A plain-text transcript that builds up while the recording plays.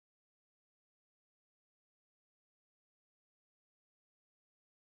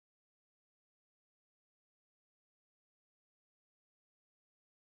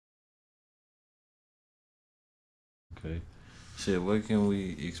Okay. Shit, what can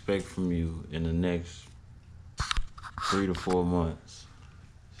we expect from you in the next 3 to 4 months?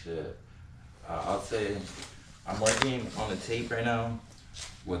 Shit. I'll say I'm working on a tape right now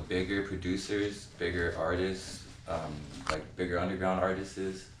with bigger producers, bigger artists, like bigger underground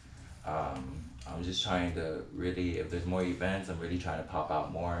artists. I'm just trying to really, if there's more events, I'm really trying to pop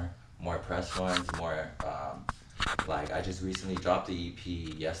out more press runs, more. Like I just recently dropped the EP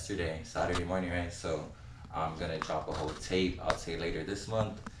yesterday, Saturday morning, right? So I'm gonna drop a whole tape. I'll say later this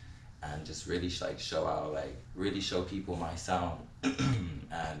month, and just really like show out, like really show people my sound.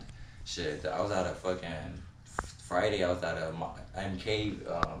 And shit, I was at a fucking Friday. I was at a MK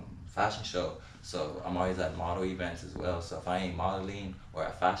fashion show. So I'm always at model events as well. So if I ain't modeling or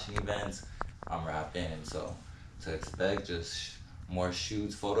at fashion events, I'm rapping. So to expect just more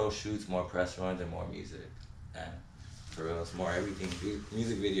shoots, photo shoots, more press runs, and more music. And for real, it's more everything.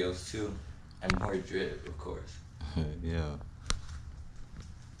 Music videos too, and more drip, of course. Yeah.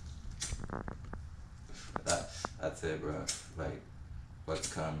 That's it, bro. Like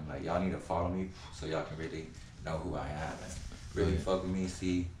what's coming. Like y'all need to follow me so y'all can really know who I am and really Right. fuck with me,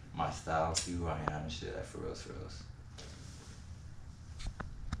 see my style, see who I am and shit. Like for real, for real.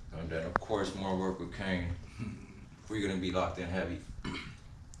 And then of course more work with Cain. We're gonna be locked in heavy.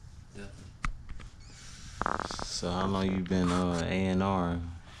 So how long you been A&R?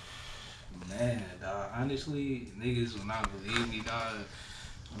 Man, dog. Honestly, niggas will not believe me, dog.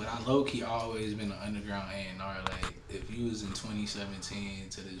 But I low key always been an underground A&R. Like, if you was in 2017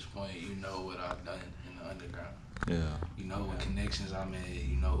 to this point, you know what I've done in the underground. Yeah. You know what connections I made.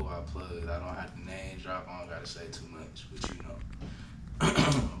 You know who I plugged. I don't have to name drop. I don't gotta say too much, but you know.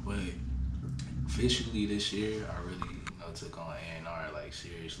 But officially this year, I really took on A&R like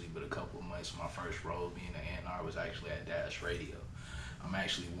seriously. But a couple months, my first role being an A&R was actually at Dash Radio. I'm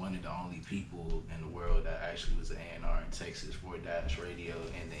actually one of the only people in the world that actually was an A&R in Texas for Dash Radio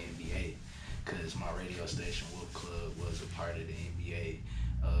and the NBA, because my radio station Wolf Club was a part of the NBA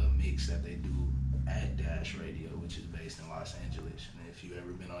mix that they do at Dash Radio, which is based in Los Angeles. And if you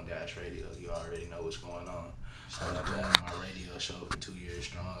ever been on Dash Radio, you already know what's going on. I was doing my radio show for 2 years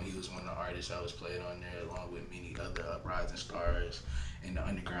strong. He was one of the artists that was played on there, along with many other uprising stars in the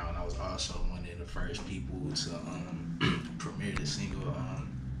underground. I was also one of the first people to premiere the single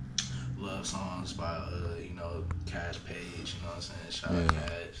 "Love Songs" by Cash Page. You know what I'm saying? Shout out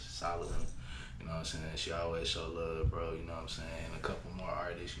Cash, Solomon. You know what I'm saying? She always show love, bro. You know what I'm saying? And a couple more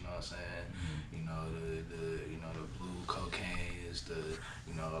artists. You know what I'm saying? You know the Blue Cocaine is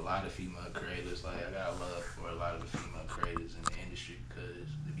a lot of female creators. Like I got love for a lot of the female creators in the industry because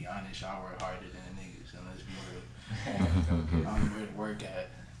to be honest, y'all work harder than the niggas. And let's be real. I'm where to work at.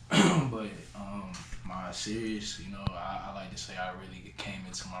 But my serious, I like to say I really came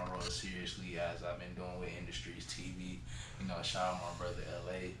into my role seriously as I've been doing with Industries TV. Shout out my brother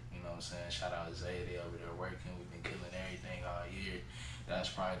LA. You know what I'm saying? Shout out Zay, they over there working. We've been killing everything all year. That's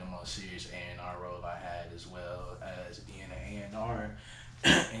probably the most serious A&R role I had, as well as being an A&R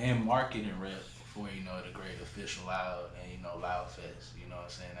and marketing rep for, the Great Official Loud and, Loud Fest. You know what I'm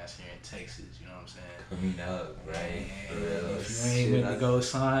saying? That's here in Texas, you know what I'm saying? Coming up, right? And if you ain't meant to go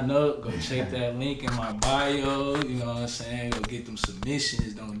sign up, go check that link in my bio, you know what I'm saying? Go get them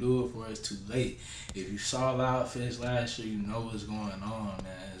submissions. Don't do it before it's too late. If you saw Loud Fest last year, you know what's going on,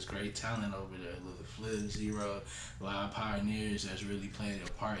 man. There's great talent over there. Look, Flip, Zero, a lot of pioneers that's really playing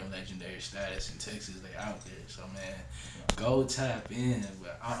a part in legendary status in Texas. They out there. So, man, go tap in.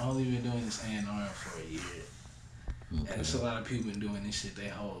 But I've only been doing this A&R for a year. Okay. And there's a lot of people been doing this shit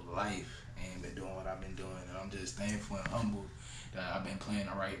their whole life and been doing what I've been doing. And I'm just thankful and humble that I've been playing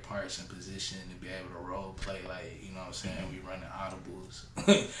the right parts and position to be able to role play, like, you know what I'm saying, we running audibles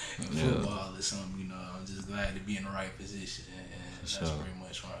in football or something, I'm just glad to be in the right position, and that's pretty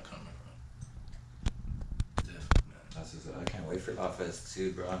much where I'm coming from. Definitely, man. That's just, I can't wait for Law Fest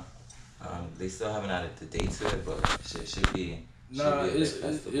too, bro. They still haven't added the date to it, but shit should be. No, it's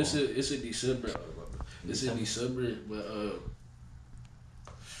a December. It's in December, but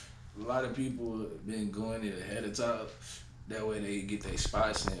a lot of people have been going it ahead of time. That way they get their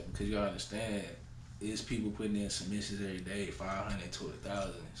spots in, because y'all understand, it's people putting in submissions every day, 500 to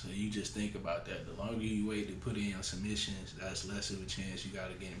 1,000. So you just think about that. The longer you wait to put in your submissions, that's less of a chance you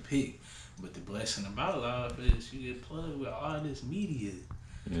gotta get them picked. But the blessing about Live is you get plugged with all this media.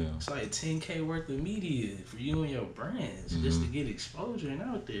 Yeah. It's like 10K worth of media for you and your brands just to get exposure and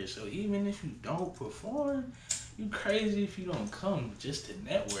out there. So even if you don't perform, you crazy if you don't come just to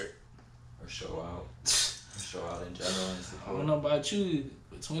network. Or show out. Show out in general and support. I don't know about you,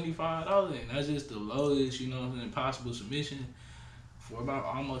 but $25, and that's just the lowest, possible submission for about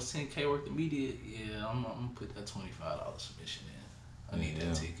almost 10K worth of media, yeah, I'm gonna put that $25 submission in. I need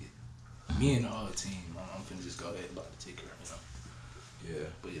that ticket. Me and the whole team, I'm finna just go ahead and buy the ticket, Yeah.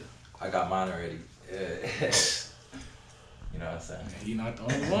 But yeah. I got mine already. Yeah. You know what I'm saying? Man, you're not the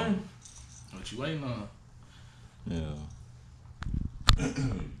only one. What you waiting on? Yeah.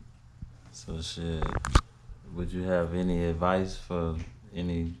 So shit, would you have any advice for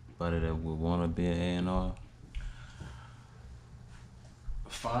anybody that would want to be an A&R?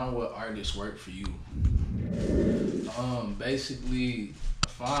 Find what artists work for you. Basically,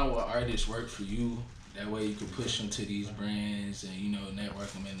 find what artists work for you. That way you can push them to these brands and, network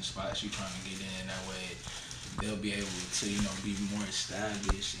them in the spots you're trying to get in. That way they'll be able to, be more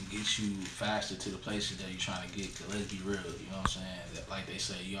established and get you faster to the places that you're trying to get. Cause let's be real, you know what I'm saying? That, like they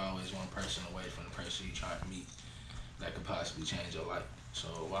say, you always one person away from the person you're trying to meet that could possibly change your life. So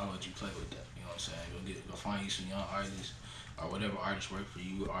why would you play with that? You know what I'm saying? Go find you some young artists or whatever artists work for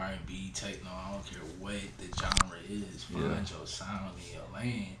you, R&B, techno, I don't care what the genre is. Find your sound in your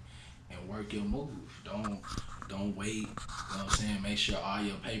lane and work your move. Don't wait, you know what I'm saying? Make sure all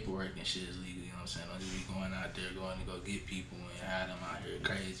your paperwork and shit is legal, you know what I'm saying? Don't just be going out there going to go get people and have them out here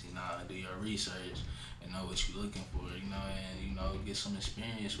crazy. Nah, do your research and know what you're looking for, and get some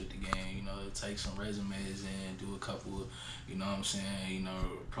experience with the game, take some resumes and do a couple,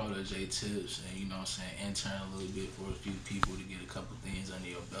 protege tips and, intern a little bit for a few people to get a couple things under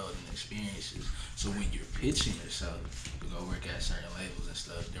your belt and experiences. So when you're pitching yourself to go work at certain labels and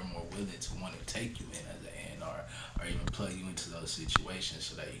stuff, they're more willing to want to take you in as an A&R or even plug you into those situations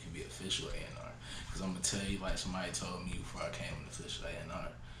so that you can be official A&R. Because I'm going to tell you, like somebody told me before I came an official A&R,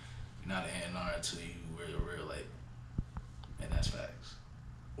 you're not an A&R until you wear a real label. And that's facts.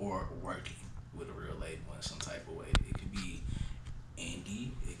 Or working with a real label in some type of way. It could be indie,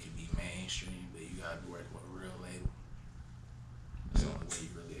 it could be mainstream, but you gotta be working with a real label. That's the only way you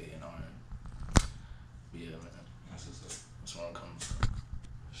really A&R. But yeah, man. That's where I'm coming from.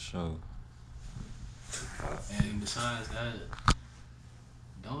 Sure. And besides that,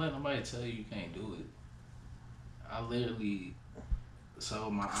 don't let nobody tell you can't do it. I literally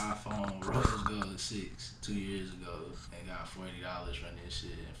sold my iPhone Rose Gold 6 2 years ago and got $40 from this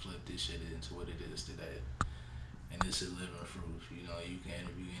shit and flipped this shit into what it is today. And this is living proof. You can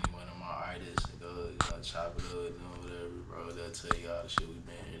interview any one of my artists and go, chop it up, whatever, bro. They'll tell you all the shit we've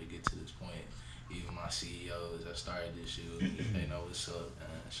been here to get to this point. Even my CEOs that started this shit with me, they know what's up.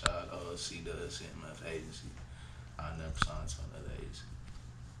 And shout out to C-Dubs, CMF agency. I never signed to another agency.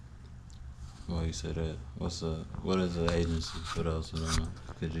 Why you say that? What is an agency for those who don't know?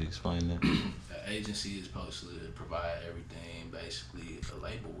 Could you explain that? An agency is supposed to provide everything basically a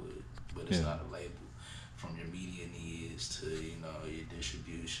label would, but it's not a label. From your media needs to, your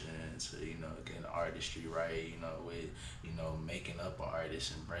distribution to, getting the artistry right, with, making up an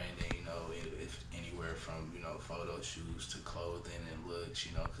artist and branding, if anywhere from, photo shoots to clothing and looks,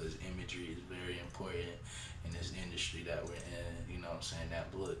 because imagery is very important in this industry that we're in, that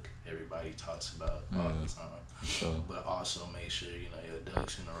look everybody talks about all the time. Sure. But also make sure, your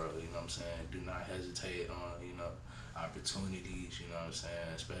ducks in a row, do not hesitate on, opportunities,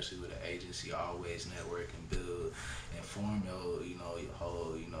 especially with an agency, always network and build and form your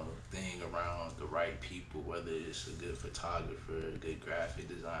whole, thing around the right people, whether it's a good photographer, good graphic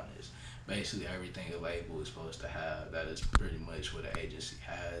designers, basically everything a label is supposed to have. That is pretty much what an agency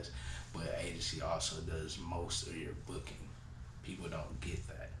has, but an agency also does most of your booking. People don't get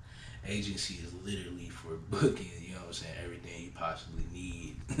that. Agency is literally for booking, everything you possibly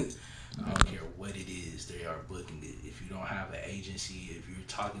need. I don't care what it is, they are booking it. If you don't have an agency, if you're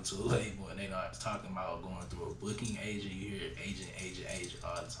talking to a label and they're not talking about going through a booking agent, you hear agent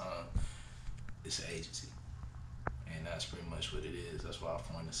all the time, it's an agency. And that's pretty much what it is. That's why I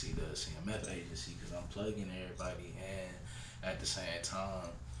formed the CMF agency, because I'm plugging everybody, and at the same time,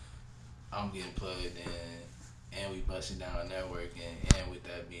 I'm getting plugged in, and we busting down networking, and with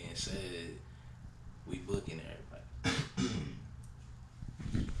that being said, we booking everybody.